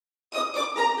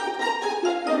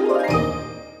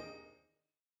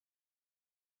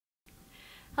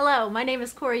Hello, my name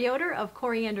is Cori Yoder of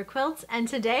Coriander Quilts, and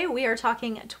today we are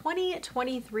talking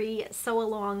 2023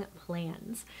 sew-along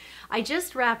plans. I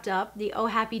just wrapped up the Oh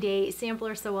Happy Day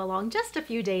sampler sew-along just a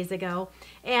few days ago,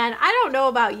 and I don't know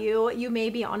about you, you may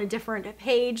be on a different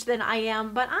page than I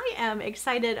am, but I am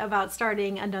excited about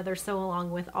starting another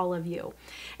sew-along with all of you.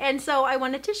 And so I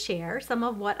wanted to share some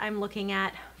of what I'm looking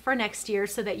at for next year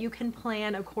so that you can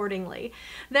plan accordingly.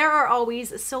 There are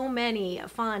always so many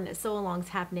fun sew-alongs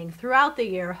happening throughout the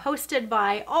year, hosted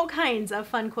by all kinds of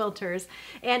fun quilters,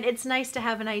 and it's nice to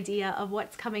have an idea of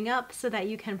what's coming up so that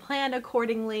you can plan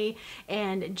accordingly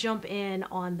and jump in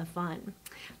on the fun.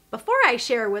 Before I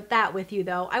share that with you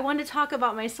though, I want to talk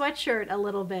about my sweatshirt a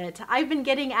little bit. I've been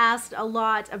getting asked a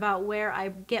lot about where I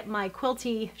get my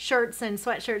quilty shirts and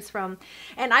sweatshirts from,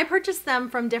 and I purchase them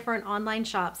from different online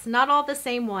shops, not all the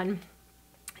same one.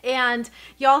 And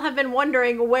y'all have been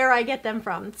wondering where I get them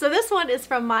from. So this one is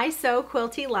from My Sew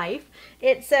Quilty Life.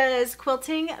 It says,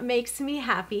 "Quilting makes me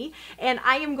happy," and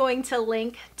I am going to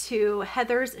link to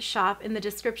Heather's shop in the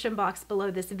description box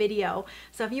below this video.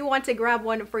 So if you want to grab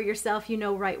one for yourself, you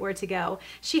know right where to go.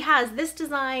 She has this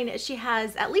design. She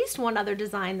has at least one other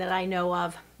design that I know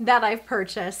of that I've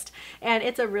purchased, and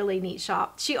it's a really neat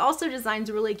shop. She also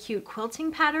designs really cute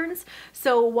quilting patterns,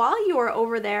 so while you are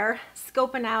over there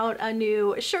scoping out a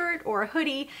new shirt or a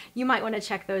hoodie, you might want to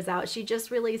check those out. She just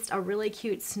released a really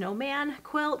cute snowman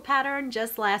quilt pattern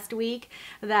just last week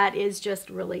that is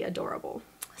just really adorable.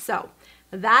 So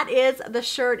that is the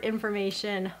shirt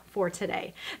information for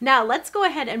today. Now let's go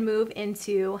ahead and move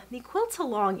into the quilt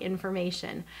along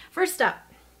information. First up,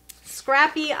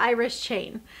 Scrappy Irish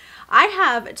chain. I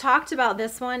have talked about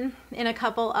this one in a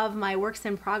couple of my works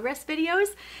in progress videos,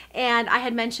 and I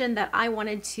had mentioned that I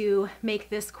wanted to make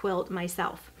this quilt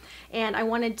myself, and I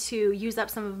wanted to use up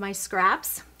some of my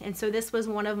scraps, and so this was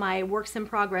one of my works in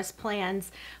progress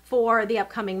plans for the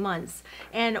upcoming months.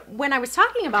 And when I was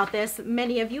talking about this,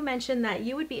 many of you mentioned that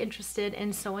you would be interested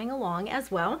in sewing along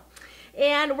as well,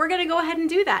 and we're going to go ahead and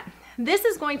do that. This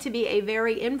is going to be a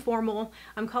very informal,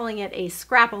 I'm calling it a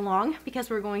scrap along because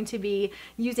we're going to be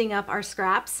using up our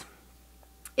scraps.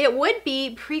 It would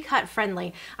be pre-cut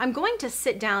friendly. I'm going to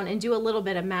sit down and do a little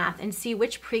bit of math and see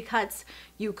which pre-cuts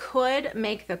you could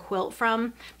make the quilt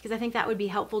from, because I think that would be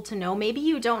helpful to know. Maybe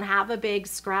you don't have a big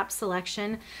scrap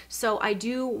selection, so I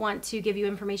do want to give you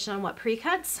information on what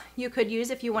pre-cuts you could use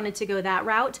if you wanted to go that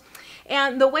route.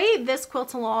 And the way this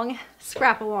quilt along,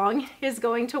 scrap along, is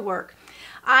going to work,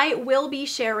 I will be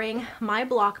sharing my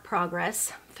block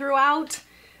progress throughout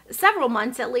several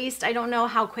months at least. I don't know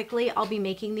how quickly I'll be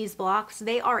making these blocks.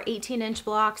 They are 18-inch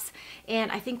blocks,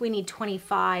 and I think we need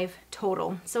 25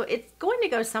 total. So it's going to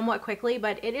go somewhat quickly,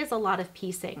 but it is a lot of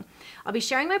piecing. I'll be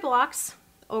sharing my blocks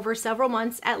over several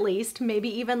months at least, maybe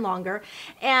even longer.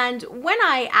 And when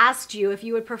I asked you if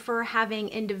you would prefer having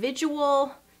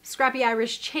individual Scrappy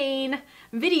Irish chain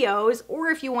videos or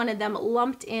if you wanted them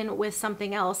lumped in with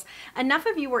something else, enough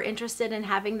of you were interested in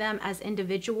having them as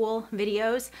individual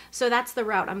videos, so that's the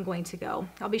route I'm going to go.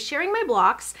 I'll be sharing my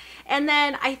blocks, and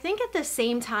then I think at the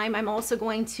same time I'm also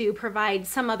going to provide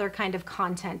some other kind of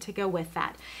content to go with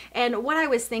that. And what I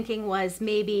was thinking was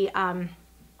maybe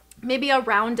a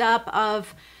roundup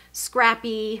of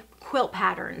scrappy quilt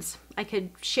patterns. I could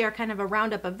share kind of a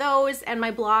roundup of those and my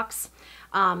blocks.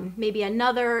 Maybe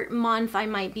another month I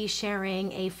might be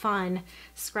sharing a fun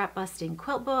scrap busting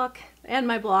quilt book and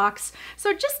my blocks.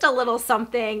 So just a little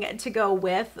something to go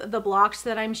with the blocks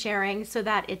that I'm sharing so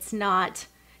that it's not,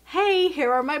 hey,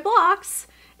 here are my blocks,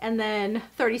 and then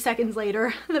 30 seconds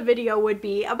later the video would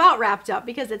be about wrapped up,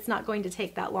 because it's not going to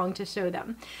take that long to show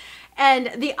them.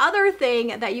 And the other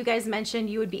thing that you guys mentioned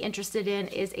you would be interested in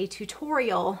is a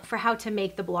tutorial for how to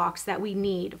make the blocks that we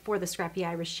need for the Scrappy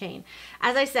Irish chain.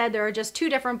 As I said, there are just 2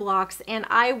 different blocks, and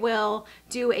I will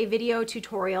do a video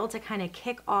tutorial to kind of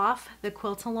kick off the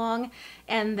quilt along,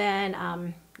 and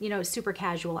then you know, super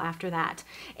casual after that.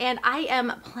 And I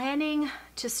am planning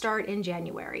to start in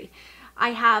January. I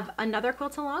have another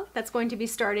quilt along that's going to be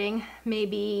starting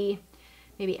maybe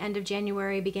end of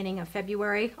January, beginning of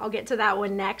February. I'll get to that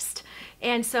one next.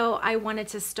 And so I wanted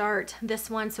to start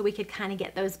this one so we could kind of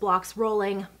get those blocks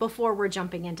rolling before we're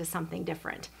jumping into something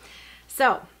different.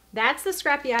 So that's the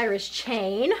Scrappy Irish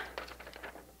chain.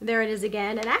 There it is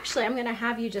again. And actually I'm gonna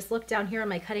have you just look down here on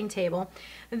my cutting table.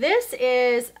 This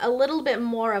is a little bit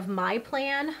more of my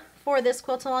plan for this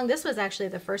quilt along. This was actually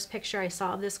the first picture I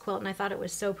saw of this quilt, and I thought it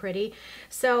was so pretty.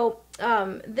 So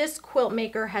this quilt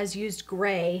maker has used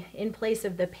gray in place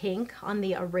of the pink on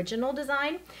the original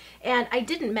design. And I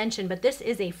didn't mention, but this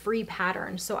is a free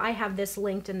pattern. So I have this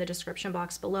linked in the description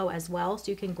box below as well,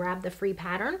 so you can grab the free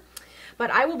pattern. But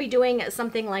I will be doing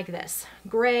something like this,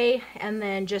 gray and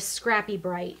then just Scrappy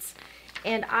Brights.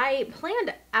 And I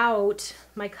planned out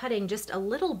my cutting just a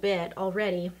little bit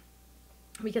already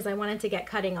because I wanted to get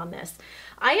cutting on this.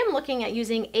 I am looking at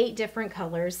using 8 different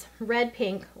colors: red,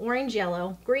 pink, orange,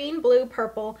 yellow, green, blue,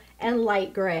 purple, and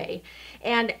light gray.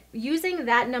 And using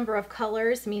that number of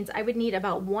colors means I would need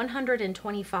about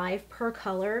 125 per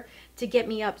color to get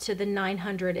me up to the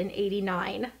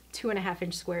 989 2.5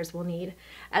 inch squares we'll need.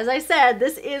 As I said,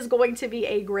 this is going to be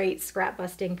a great scrap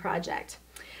busting project.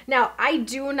 Now, I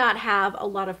do not have a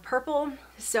lot of purple,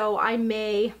 so I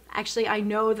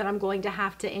know that I'm going to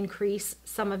have to increase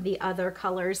some of the other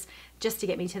colors just to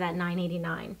get me to that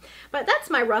 989. But that's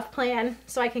my rough plan,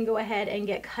 so I can go ahead and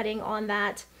get cutting on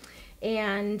that.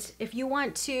 And if you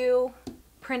want to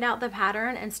print out the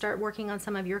pattern and start working on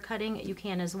some of your cutting, you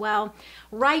can as well.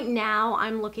 Right now,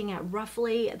 I'm looking at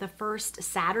roughly the first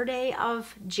Saturday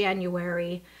of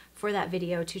January for that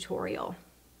video tutorial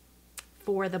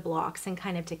for the blocks and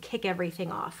kind of to kick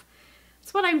everything off.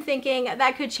 That's what I'm thinking.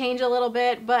 That could change a little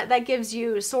bit, but that gives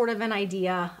you sort of an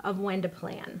idea of when to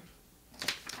plan.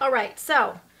 All right,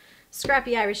 so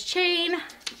Scrappy Irish Chain.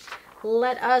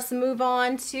 Let us move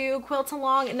on to quilt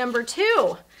along number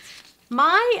 2.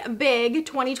 My big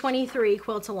 2023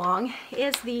 quilt along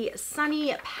is the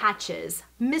Sunny Patches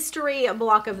Mystery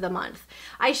Block of the Month.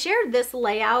 I shared this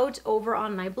layout over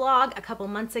on my blog a couple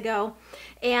months ago,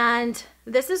 and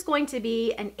this is going to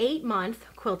be an 8-month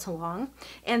quilt along,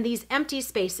 and these empty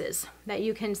spaces that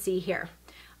you can see here,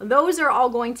 those are all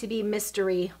going to be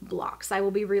mystery blocks. I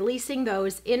will be releasing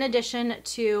those in addition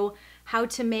to how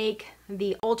to make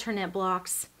the alternate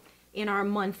blocks in our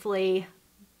monthly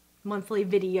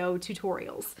video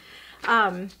tutorials.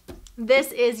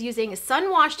 This is using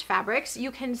sun-washed fabrics.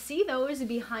 You can see those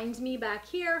behind me back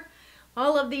here.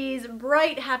 All of these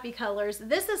bright, happy colors.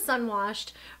 This is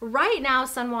sun-washed. Right now,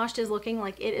 sun-washed is looking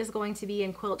like it is going to be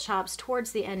in quilt shops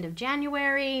towards the end of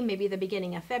January, maybe the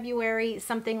beginning of February,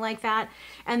 something like that.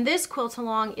 And this quilt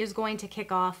along is going to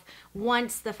kick off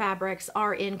once the fabrics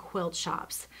are in quilt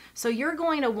shops. So you're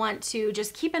going to want to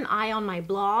just keep an eye on my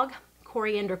blog,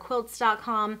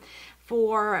 corianderquilts.com,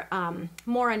 for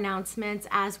more announcements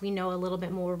as we know a little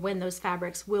bit more when those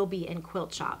fabrics will be in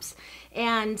quilt shops.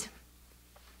 And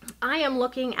I am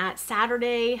looking at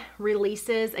Saturday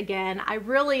releases again. I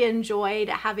really enjoyed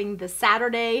having the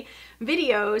Saturday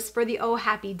videos for the Oh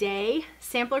Happy Day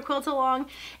sampler quilt along,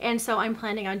 and so I'm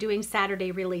planning on doing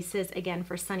Saturday releases again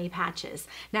for Sunny Patches.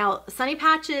 Now, Sunny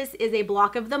Patches is a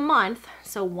block of the month,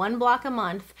 so 1 block a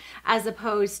month, as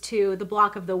opposed to the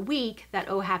block of the week that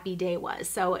Oh Happy Day was.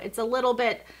 So it's a little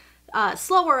bit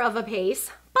slower of a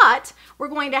pace, but we're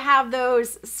going to have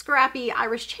those scrappy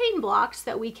Irish chain blocks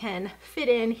that we can fit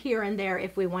in here and there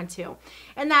if we want to.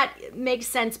 And that makes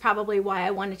sense probably why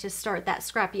I wanted to start that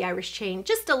scrappy Irish chain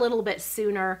just a little bit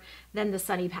sooner than the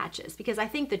Sunny Patches, because I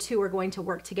think the two are going to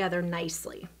work together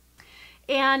nicely.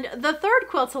 And the third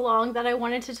quilt along that I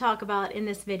wanted to talk about in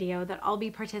this video that I'll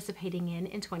be participating in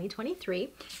 2023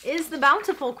 is the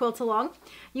Bountiful quilt along.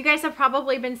 You guys have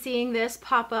probably been seeing this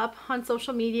pop up on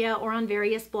social media or on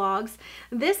various blogs.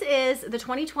 This is the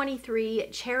 2023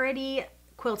 charity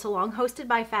quilt along hosted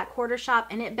by Fat Quarter Shop,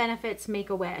 and it benefits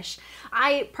Make-A-Wish.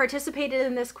 I participated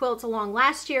in this quilt along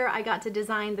last year. I got to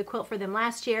design the quilt for them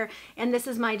last year, and this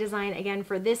is my design again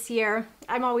for this year.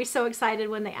 I'm always so excited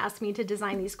when they ask me to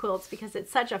design these quilts because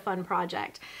it's such a fun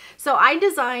project. So I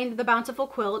designed the Bountiful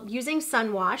quilt using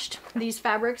sun-washed, these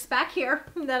fabrics back here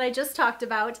that I just talked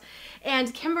about,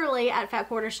 and Kimberly at Fat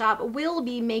Quarter Shop will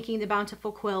be making the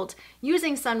Bountiful quilt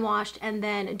using sun-washed and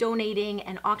then donating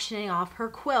and auctioning off her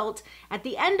quilt at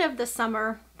the end of the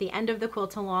summer, the end of the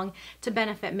quilt along, to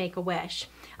benefit Make-A-Wish.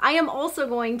 I am also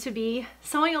going to be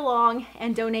sewing along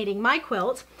and donating my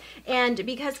quilt, and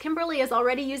because Kimberly is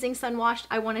already using sun-washed,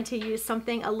 I wanted to use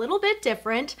something a little bit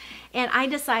different, and I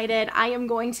decided I am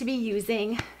going to be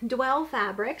using Dwell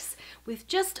fabrics with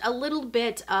just a little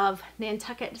bit of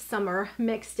Nantucket Summer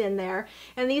mixed in there,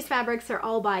 and these fabrics are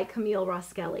all by Camille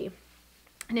Roskelly.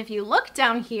 And if you look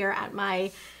down here at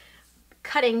my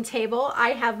cutting table, I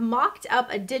have mocked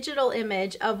up a digital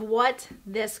image of what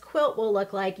this quilt will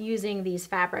look like using these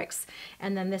fabrics,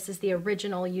 and then this is the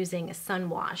original using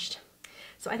sun-washed.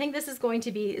 So I think this is going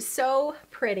to be so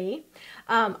pretty.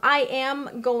 I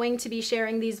am going to be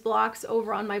sharing these blocks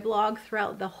over on my blog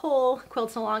throughout the whole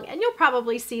quilt along, and you'll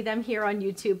probably see them here on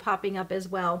YouTube popping up as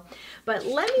well. But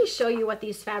let me show you what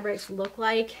these fabrics look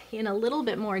like in a little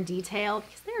bit more detail,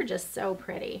 because they're just so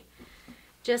pretty.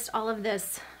 Just all of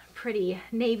this pretty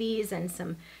navies and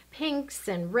some pinks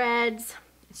and reds.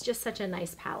 It's just such a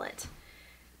nice palette.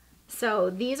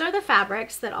 So these are the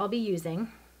fabrics that I'll be using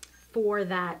for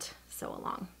that sew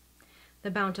along,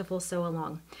 the Bountiful sew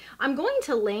along. I'm going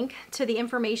to link to the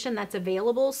information that's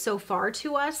available so far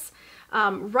to us.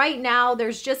 Right now,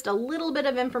 there's just a little bit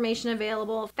of information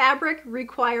available. Fabric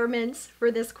requirements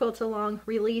for this quilt along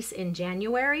release in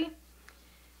January.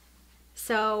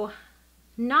 So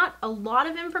not a lot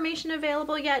of information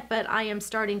available yet, but I am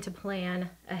starting to plan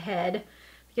ahead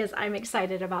because I'm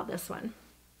excited about this one.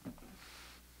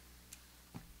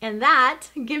 And that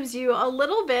gives you a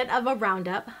little bit of a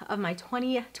roundup of my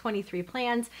 2023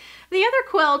 plans. The other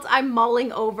quilt I'm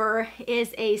mulling over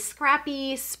is a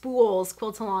Scrappy Spools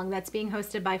quilt along that's being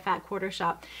hosted by Fat Quarter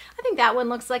Shop. I think that one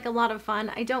looks like a lot of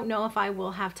fun. I don't know if I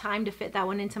will have time to fit that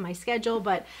one into my schedule,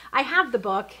 but I have the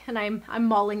book and I'm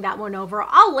mulling that one over.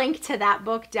 I'll link to that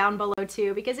book down below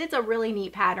too, because it's a really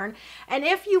neat pattern. And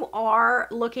if you are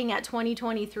looking at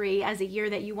 2023 as a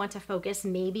year that you want to focus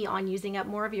maybe on using up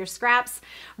more of your scraps,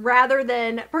 rather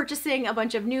than purchasing a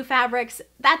bunch of new fabrics,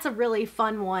 that's a really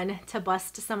fun one to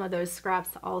bust some of those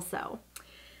scraps also.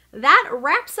 That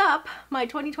wraps up my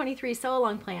 2023 sew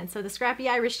along plan. So the Scrappy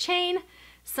Irish Chain,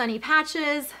 Sunny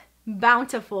Patches,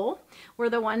 Bountiful were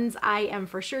the ones I am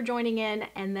for sure joining in,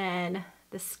 and then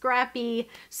the Scrappy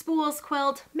Spools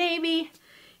quilt, maybe.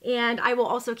 And I will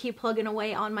also keep plugging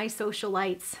away on my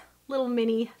socialites, little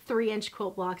mini 3-inch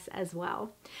quilt blocks as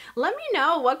well. Let me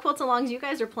know what quilt alongs you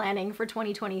guys are planning for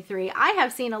 2023. I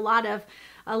have seen a lot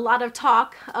of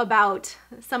talk about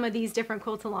some of these different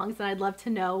quilt alongs, and I'd love to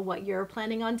know what you're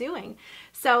planning on doing.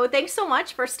 So thanks so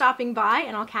much for stopping by,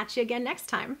 and I'll catch you again next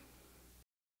time.